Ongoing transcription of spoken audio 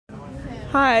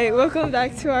Hi, welcome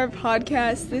back to our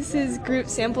podcast. This is Group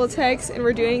Sample Text, and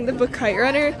we're doing the book Kite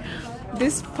Runner.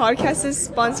 This podcast is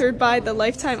sponsored by the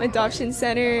Lifetime Adoption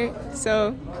Center,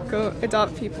 so go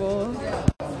adopt people.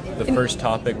 The first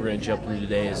topic we're going to jump through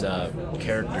today is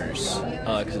characters.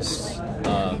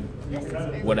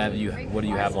 What do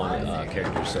you have on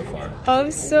characters so far?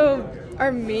 So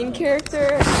our main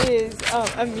character is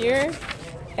Amir,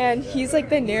 and he's like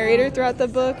the narrator throughout the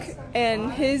book,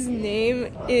 and his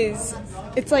name is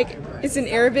it's an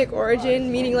Arabic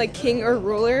origin, meaning like king or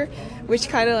ruler, which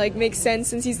kind of like makes sense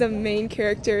since he's the main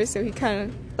character. So he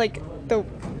kind of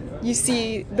you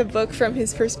see the book from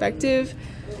his perspective.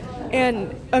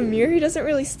 And Amir, he doesn't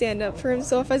really stand up for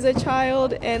himself as a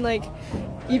child, and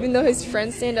even though his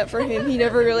friends stand up for him, he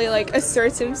never really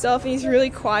asserts himself, and he's really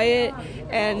quiet,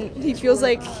 and he feels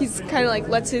like he's kind of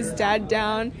lets his dad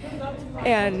down,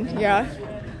 and yeah.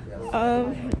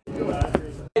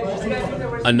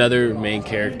 Another main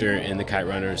character in the Kite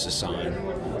Runner is Hassan.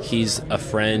 He's a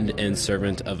friend and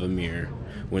servant of Amir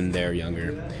when they're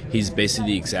younger. He's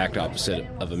basically the exact opposite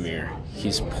of Amir.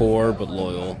 He's poor but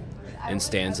loyal and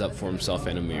stands up for himself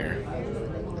and Amir.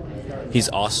 He's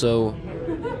also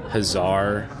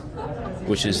Hazar,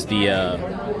 which is the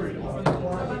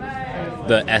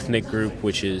ethnic group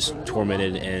which is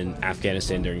tormented in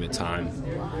Afghanistan during the time,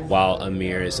 while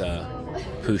Amir is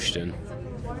Pushtun.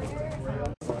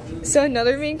 So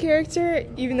another main character,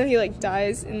 even though he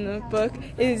dies in the book,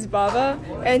 is Baba,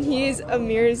 and he is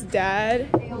Amir's dad,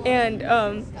 and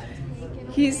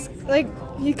he's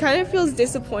he kind of feels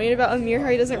disappointed about Amir, how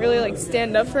he doesn't really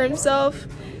stand up for himself.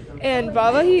 And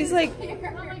Baba, he's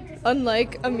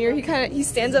unlike Amir, he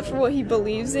stands up for what he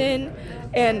believes in.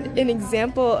 And an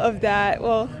example of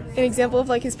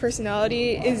his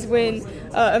personality is when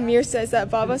Amir says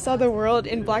that Baba saw the world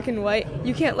in black and white.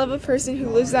 You can't love a person who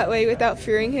lives that way without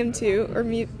fearing him too, or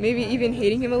maybe even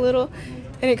hating him a little.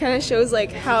 And it kind of shows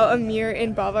how Amir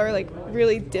and Baba are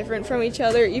really different from each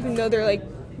other, even though they're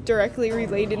directly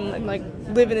related and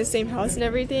live in the same house and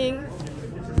everything.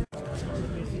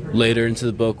 Later into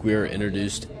the book, we are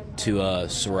introduced to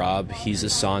Sarab. He's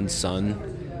Hassan's son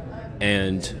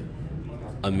and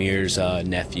Amir's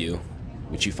nephew,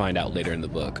 which you find out later in the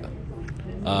book.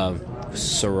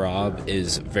 Sarab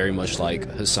is very much like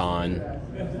Hassan,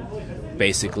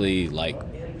 basically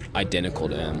identical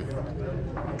to him.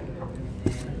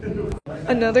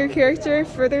 Another character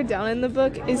further down in the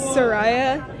book is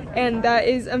Soraya, and that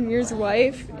is Amir's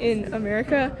wife in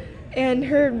America, and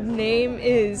her name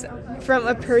is from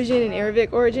a Persian and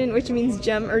Arabic origin, which means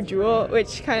gem or jewel,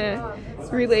 which kind of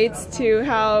relates to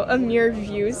how Amir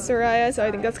views Soraya, so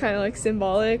I think that's kind of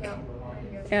symbolic,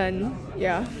 and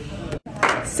yeah.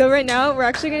 So right now we're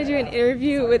actually going to do an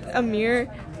interview with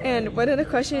Amir, and one of the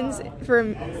questions for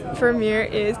Amir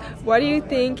is, why do you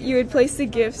think you would place the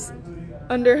gifts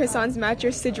under Hassan's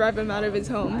mattress to drive him out of his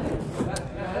home?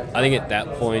 I think at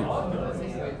that point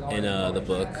in the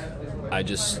book, I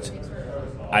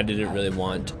didn't really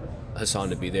want Hassan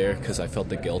to be there because I felt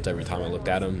the guilt every time I looked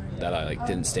at him that I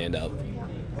didn't stand up.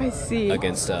 I see.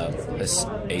 Against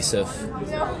Asif.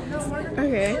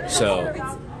 Okay. So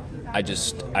I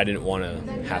didn't want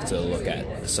to have to look at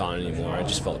Hassan anymore. I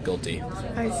just felt guilty.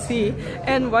 I see.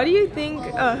 And why do you think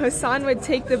Hassan would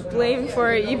take the blame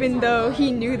for it, even though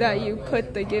he knew that you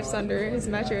put the gifts under his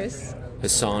mattress?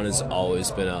 Hassan has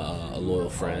always been a loyal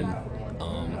friend.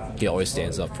 He always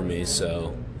stands up for me,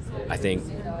 so I think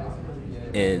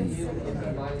in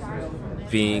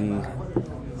being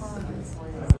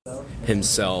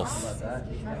himself,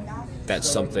 that's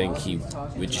something he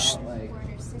would just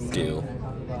do.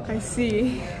 I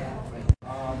see.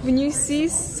 When you see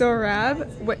Sorab,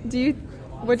 what do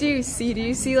you see? Do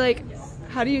you see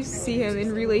how do you see him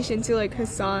in relation to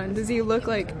Hassan? Does he look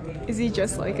is he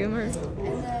just like him, or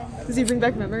does he bring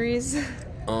back memories?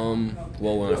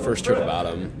 Well, when I first heard about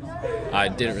him, I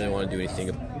didn't really want to do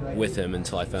anything with him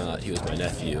until I found out he was my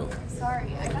nephew.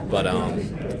 But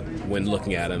when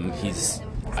looking at him, he's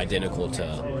identical to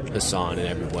Hassan in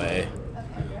every way.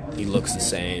 He looks the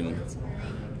same.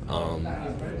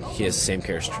 He has the same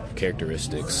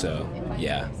characteristics, so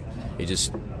yeah, he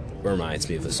just reminds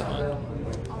me of Hassan.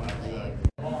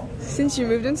 Since you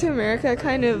moved into America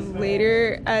kind of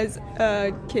later as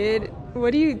a kid,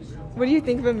 what do you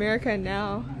think of America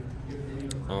now?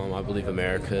 I believe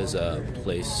America is a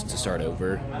place to start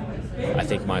over. I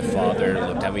think my father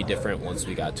looked at me different once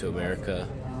we got to America.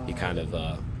 He kind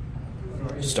of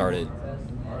started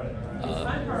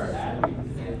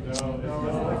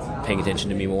paying attention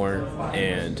to me more,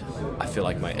 and I feel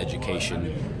like my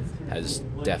education has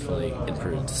definitely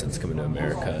improved since coming to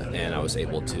America, and I was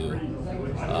able to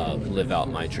live out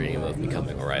my dream of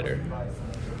becoming a writer.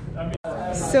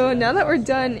 So now that we're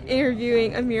done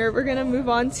interviewing Amir, we're gonna move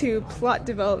on to plot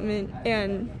development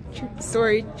and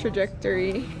story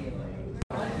trajectory.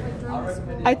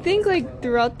 I think like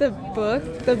throughout the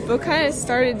book kind of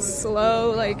started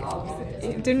slow, like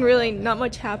it didn't really, not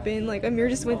much happened. Like Amir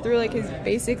just went through like his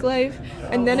basic life,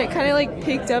 and then it kind of like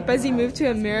picked up as he moved to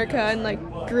America and like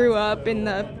grew up, and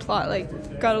the plot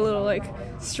like got a little like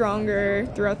stronger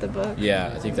throughout the book.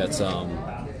 Yeah, I think that's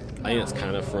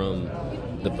kind of from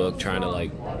the book trying to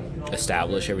like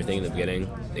establish everything in the beginning.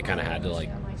 It kind of had to like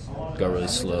go really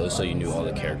slow so you knew all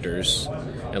the characters,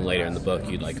 and later in the book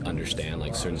you'd like understand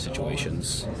like certain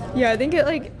situations. Yeah, I think it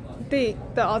like the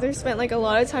author spent like a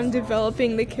lot of time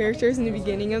developing the characters in the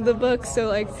beginning of the book, so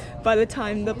like by the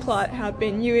time the plot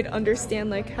happened you would understand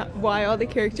like why all the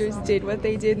characters did what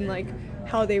they did and like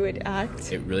how they would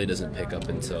act. It really doesn't pick up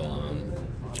until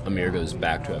Amir goes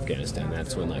back to Afghanistan.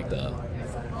 That's when like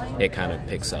it kind of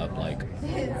picks up like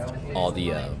all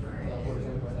the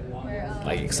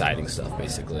like exciting stuff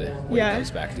basically when he goes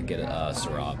back to get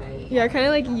Sarab. Yeah, it kind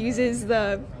of like uses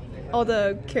all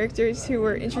the characters who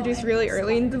were introduced really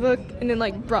early in the book and then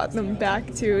like brought them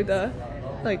back to the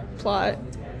like plot.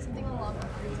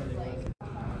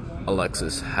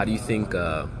 Alexis, how do you think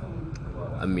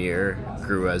Amir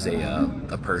grew as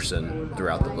a person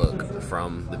throughout the book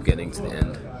from the beginning to the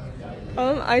end?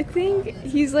 I think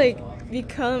he's like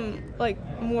become like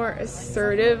more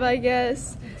assertive, I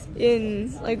guess.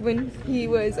 In like when he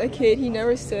was a kid, he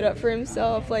never stood up for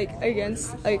himself like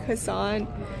against like Hassan,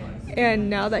 and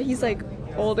now that he's like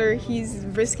older, he's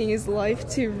risking his life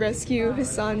to rescue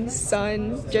Hassan's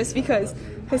son just because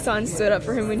Hassan stood up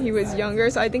for him when he was younger.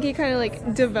 So I think he kind of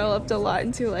like developed a lot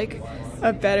into like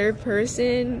a better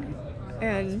person,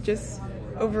 and just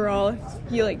overall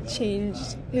he like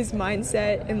changed his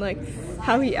mindset and like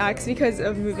how he acts because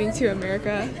of moving to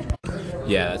America.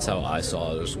 Yeah, that's how I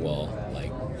saw it as well.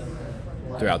 Like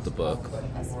throughout the book,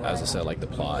 as I said, like the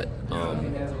plot.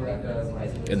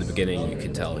 In the beginning, you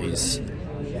can tell he's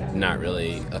not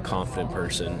really a confident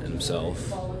person in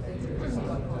himself,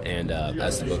 and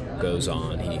as the book goes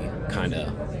on, he kind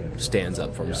of stands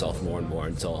up for himself more and more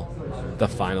until the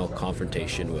final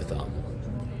confrontation with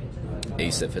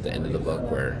Asif at the end of the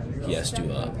book, where he has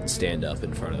to stand up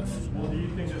in front of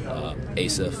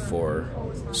Asif for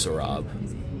Sarab,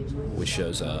 which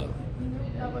shows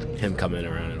him coming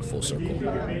around in a full circle.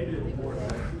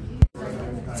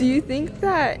 Do you think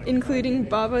that including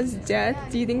Baba's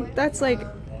death, do you think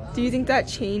that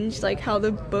changed like how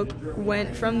the book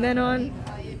went from then on?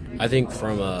 I think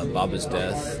from Baba's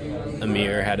death,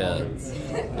 Amir had to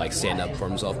like stand up for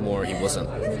himself more. He wasn't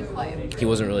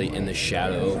really in the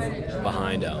shadow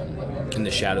in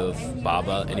the shadow of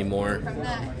Baba anymore.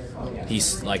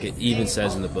 He's like, it even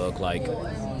says in the book, like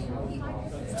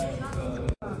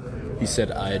he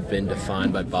said, I had been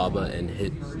defined by Baba and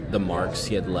hit the marks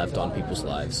he had left on people's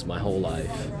lives my whole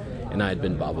life, and I had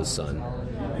been Baba's son.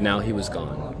 Now he was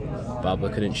gone. Baba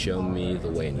couldn't show me the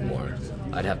way anymore.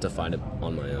 I'd have to find it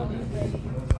on my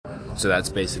own. So that's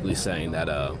basically saying that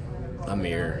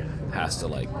Amir has to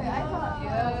like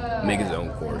make his own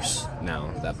course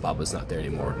now that Baba's not there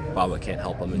anymore. Baba can't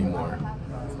help him anymore.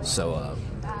 So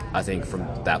I think from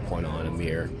that point on,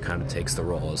 Amir kind of takes the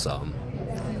role as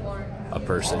a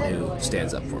person who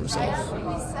stands up for himself.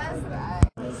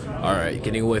 All right,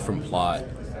 getting away from plot,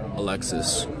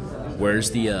 Alexis,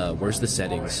 where's the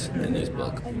settings in this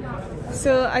book?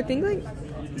 So I think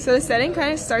the setting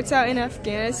kind of starts out in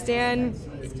Afghanistan,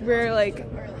 where like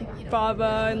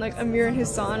Baba and like Amir and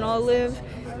Hassan all live,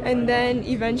 and then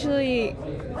eventually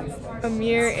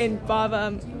Amir and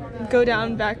Baba go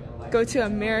to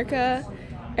America,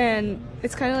 and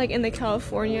it's kind of like in the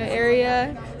California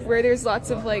area where there's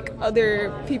lots of like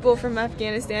other people from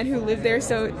Afghanistan who live there,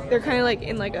 so they're kind of like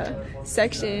in like a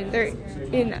section. They're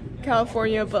in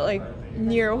California but like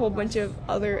near a whole bunch of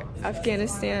other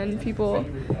Afghanistan people.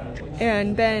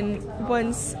 And then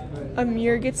once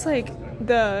Amir gets like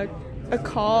a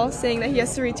call saying that he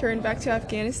has to return back to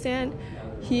Afghanistan,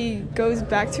 he goes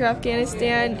back to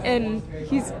Afghanistan and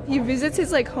he visits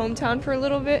his like hometown for a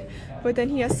little bit, but then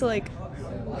he has to like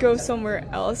go somewhere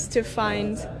else to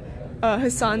find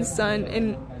Hassan's son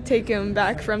and take him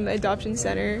back from the adoption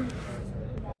center.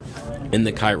 In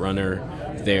the Kite Runner,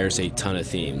 there's a ton of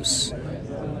themes.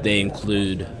 They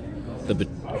include the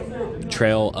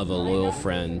betrayal of a loyal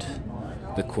friend,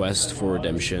 the quest for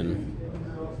redemption,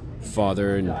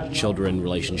 father and children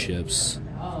relationships,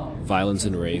 violence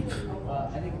and rape,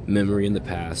 memory in the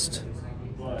past,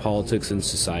 politics and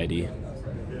society.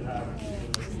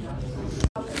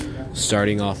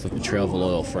 Starting off with betrayal of a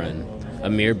loyal friend.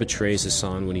 Amir betrays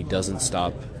Hassan when he doesn't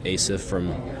stop Asif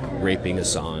from raping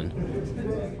Hassan.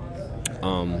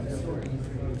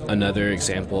 Another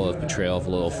example of betrayal of a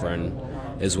loyal friend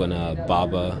is when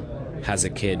Baba has a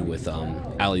kid with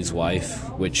Ali's wife,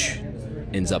 which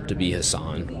ends up to be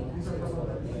Hassan.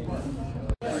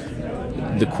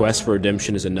 The quest for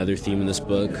redemption is another theme in this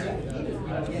book.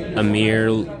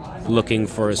 Amir looking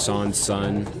for Hassan's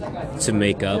son to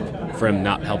make up for him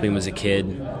not helping him as a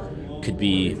kid could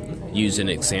be used as an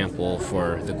example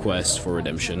for the quest for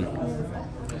redemption.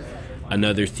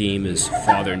 Another theme is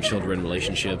father and children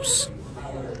relationships.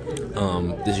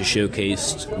 This is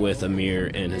showcased with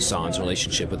Amir and Hassan's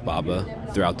relationship with Baba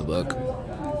throughout the book.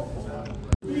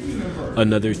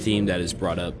 Another theme that is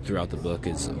brought up throughout the book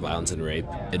is violence and rape.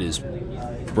 It is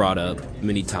brought up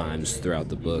many times throughout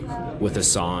the book, with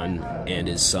Hassan and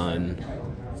his son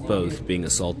both being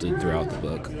assaulted throughout the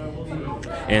book,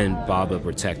 and Baba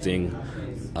protecting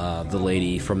the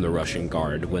lady from the Russian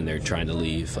guard when they're trying to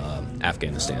leave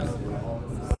Afghanistan.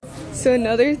 So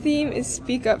another theme is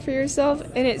speak up for yourself,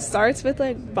 and it starts with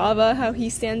like Baba, how he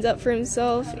stands up for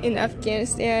himself in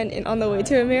Afghanistan and on the way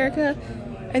to America.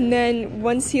 And then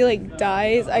once he like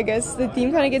dies, I guess the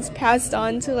theme kind of gets passed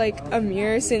on to like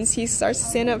Amir, since he starts to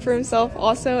stand up for himself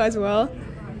also as well.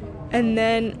 And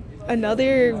then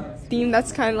another theme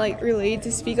that's kind of like related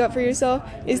to speak up for yourself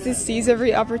is to seize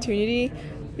every opportunity,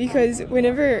 because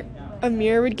whenever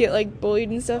Amir would get like bullied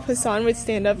and stuff, Hassan would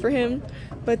stand up for him.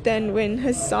 But then when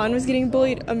Hassan was getting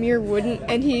bullied, Amir wouldn't,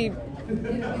 and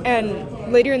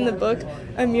later in the book,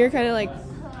 Amir kind of like,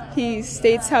 he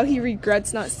states how he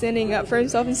regrets not standing up for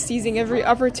himself and seizing every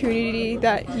opportunity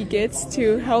that he gets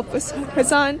to help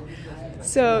Hassan.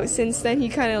 So since then, he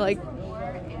kind of like,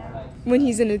 when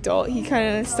he's an adult, he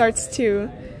kind of starts to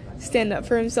stand up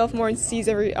for himself more and seize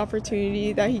every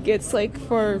opportunity that he gets, like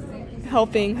for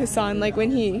helping Hassan, like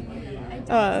when he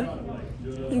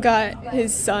got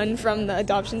his son from the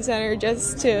adoption center,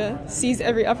 just to seize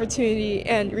every opportunity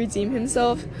and redeem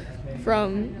himself for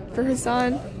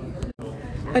Hassan.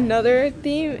 Another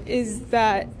theme is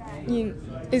that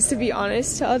is to be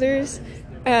honest to others,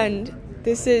 and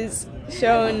this is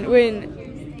shown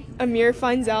when Amir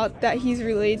finds out that he's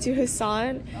related to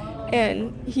Hassan,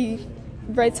 and he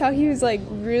writes how he was like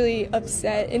really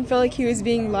upset and felt like he was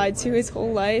being lied to his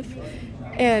whole life,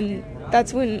 and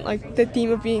that's when like the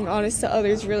theme of being honest to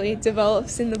others really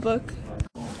develops in the book.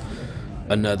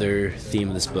 Another theme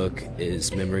of this book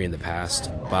is memory in the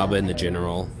past. Baba and the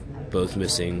general both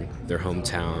missing their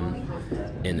hometown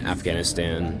in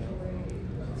Afghanistan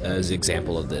as an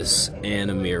example of this,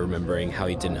 and Amir remembering how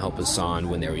he didn't help Hassan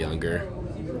when they were younger.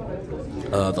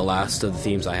 The last of the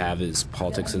themes I have is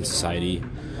politics and society,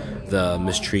 the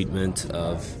mistreatment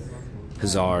of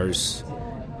Hazars,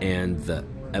 and the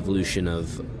evolution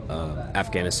of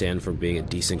Afghanistan from being a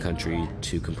decent country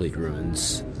to complete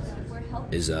ruins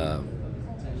is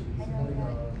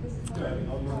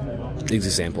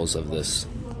examples of this.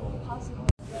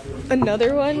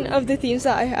 Another one of the themes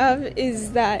that I have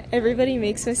is that everybody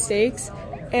makes mistakes,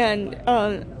 and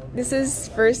this is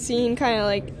first seen kind of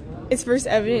like, it's first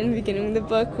evident in the beginning of the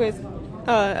book with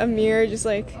Amir, just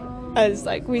like, as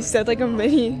like we've said like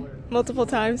multiple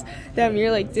times, that Amir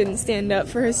like didn't stand up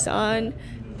for Hassan,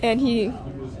 and he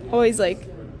always like,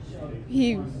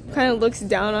 he kind of looks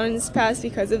down on his past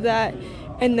because of that.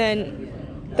 And then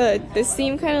this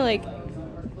theme kind of like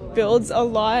builds a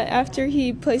lot after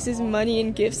he places money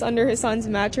and gifts under Hassan's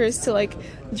mattress to like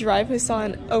drive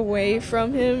Hassan away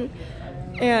from him,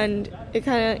 and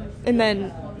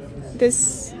then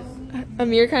this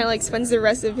Amir kind of like spends the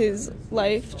rest of his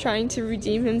life trying to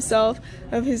redeem himself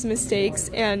of his mistakes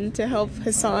and to help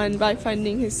Hassan by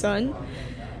finding his son.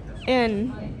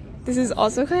 And this is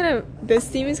also this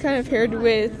theme is kind of paired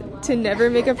with to never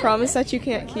make a promise that you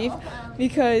can't keep,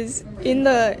 because in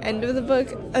the end of the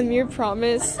book, Amir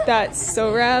promised that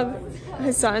Sohrab,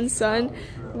 Hassan's son,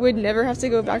 would never have to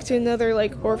go back to another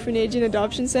like orphanage and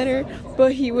adoption center,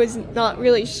 but he was not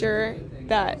really sure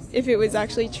that if it was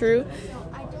actually true.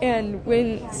 And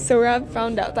when Sohrab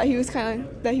found out that he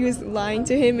was lying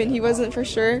to him and he wasn't for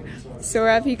sure,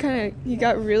 Sohrab he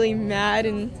got really mad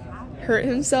and hurt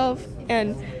himself,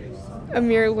 and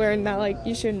Amir learned that like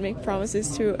you shouldn't make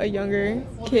promises to a younger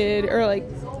kid, or like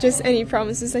just any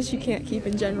promises that you can't keep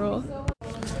in general.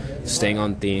 Staying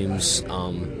on themes,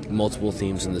 multiple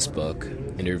themes in this book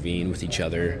intervene with each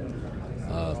other.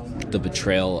 The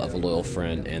betrayal of a loyal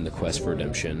friend and the quest for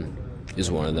redemption is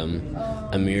one of them.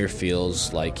 Amir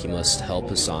feels like he must help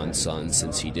Hassan's son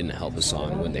since he didn't help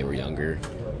Hassan when they were younger.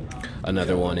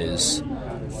 Another one is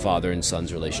father and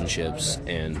son's relationships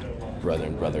and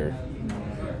brother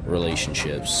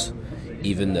relationships.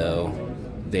 Even though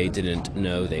they didn't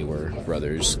know they were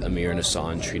brothers. Amir and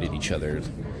Hassan treated each other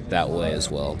that way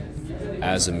as well,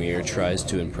 as Amir tries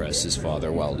to impress his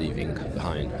father while leaving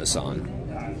behind Hassan.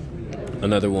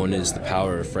 Another one is the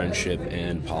power of friendship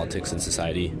and politics in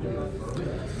society.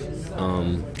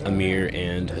 Amir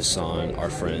and Hassan are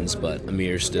friends, but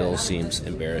Amir still seems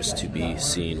embarrassed to be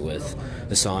seen with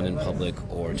Hassan in public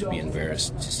or to be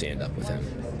embarrassed to stand up with him.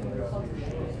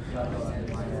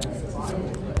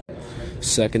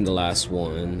 Second to last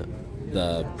one,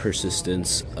 the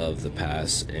persistence of the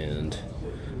past and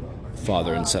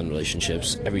father and son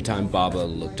relationships. Every time Baba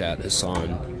looked at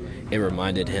Hassan, it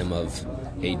reminded him of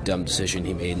a dumb decision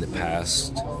he made in the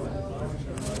past.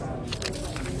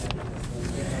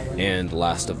 And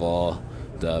last of all,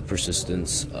 the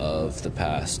persistence of the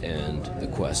past and the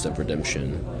quest of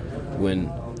redemption. When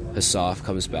Hasaf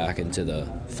comes back into the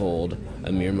fold,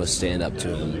 Amir must stand up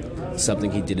to him,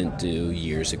 something he didn't do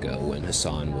years ago when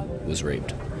Hassan was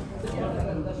raped.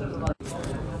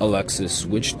 Alexis,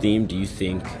 which theme do you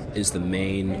think is the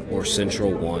main or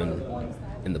central one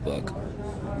in the book?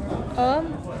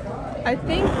 I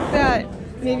think that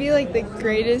maybe like the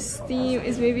greatest theme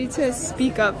is maybe to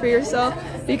speak up for yourself,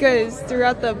 because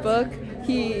throughout the book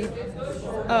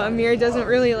Amir doesn't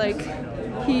really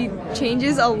he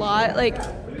changes a lot. Like,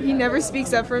 he never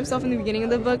speaks up for himself in the beginning of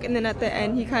the book, and then at the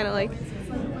end he kind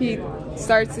of he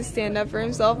starts to stand up for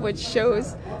himself, which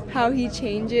shows how he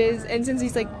changes. And since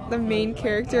he's the main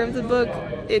character of the book,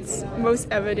 it's most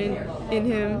evident in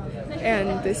him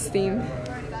and this theme.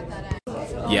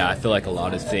 Yeah, I feel like a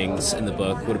lot of things in the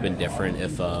book would have been different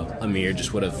if Amir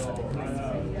just would have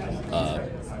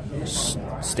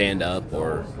stand up,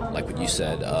 or like what you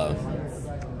said,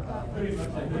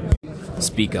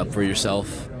 speak up for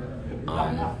yourself.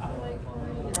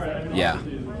 Yeah.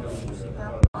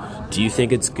 Do you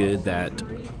think it's good that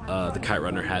the Kite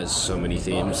Runner has so many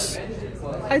themes?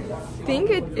 I think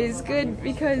it is good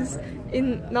because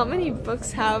not many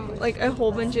books have a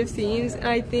whole bunch of themes, and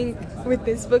I think with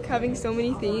this book having so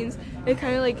many themes, it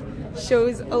kind of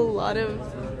shows a lot of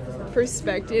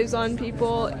perspectives on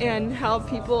people and how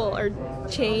people are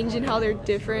changed and how they're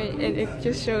different, and it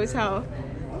just shows how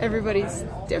everybody's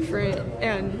different,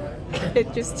 and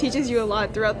it just teaches you a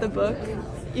lot throughout the book.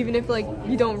 Even if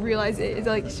you don't realize it,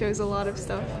 it shows a lot of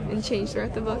stuff and change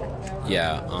throughout the book.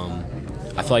 Yeah,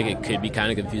 I feel like it could be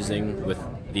kind of confusing with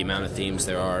the amount of themes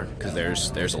there are, because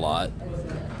there's a lot,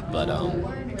 but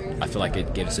I feel like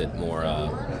it gives it more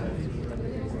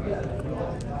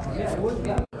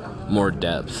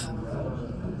depth.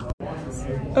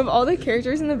 Of all the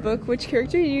characters in the book, which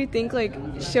character do you think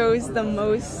shows the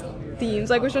most themes?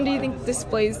 Which one do you think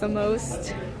displays the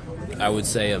most? I would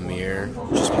say Amir,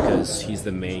 just because he's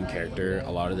the main character.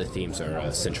 A lot of the themes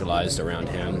are centralized around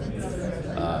him.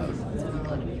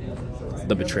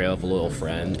 The betrayal of a little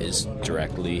friend is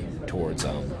directly towards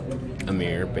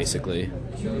Amir, basically.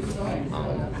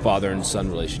 Father and son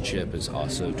relationship is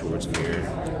also towards Amir.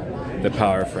 The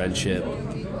power of friendship,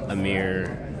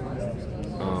 Amir.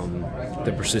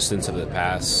 The persistence of the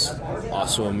past,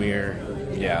 also Amir.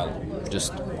 Yeah,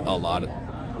 just a lot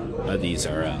of these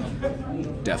are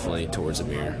definitely towards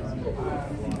Amir.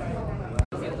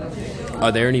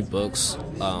 Are there any books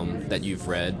that you've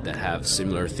read that have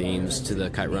similar themes to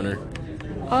the Kite Runner?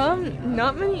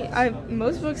 Not many.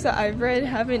 Most books that I've read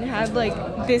haven't had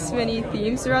this many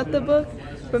themes throughout the book,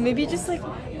 but maybe just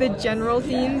the general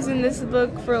themes in this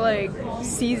book for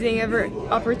seizing every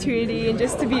opportunity and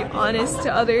just to be honest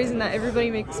to others and that everybody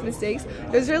makes mistakes.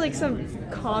 Those are some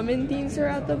common themes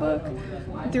throughout the book,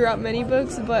 throughout many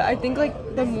books, but I think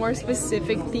the more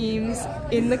specific themes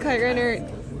in the Kite Runner,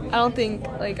 I don't think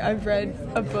I've read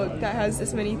a book that has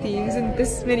this many themes and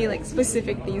this many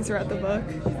specific themes throughout the book.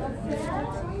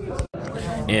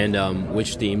 And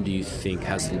which theme do you think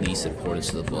has the least importance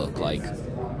to the book?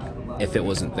 If it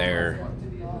wasn't there,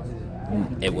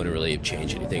 it wouldn't really have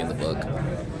changed anything in the book.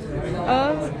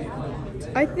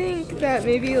 I think that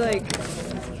maybe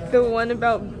the one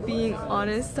about being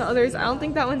honest to others, I don't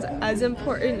think that one's as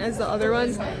important as the other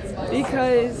ones,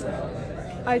 because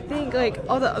I think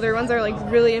all the other ones are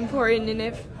really important, and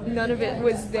if none of it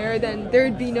was there, then there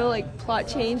would be no plot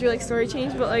change or story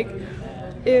change. But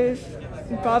if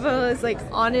Baba was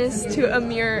honest to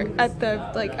Amir at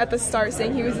the start,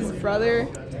 saying he was his brother,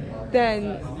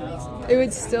 then it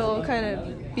would still kind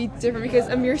of be different, because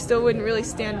Amir still wouldn't really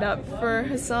stand up for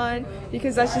Hassan,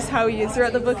 because that's just how he is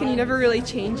throughout the book, and he never really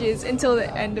changes until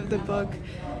the end of the book.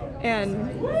 And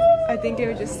I think it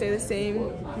would just stay the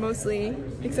same mostly,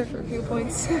 except for a few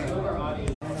points.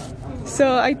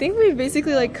 So I think we've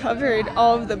basically covered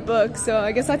all of the books, so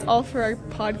I guess that's all for our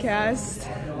podcast.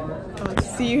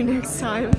 See you next time.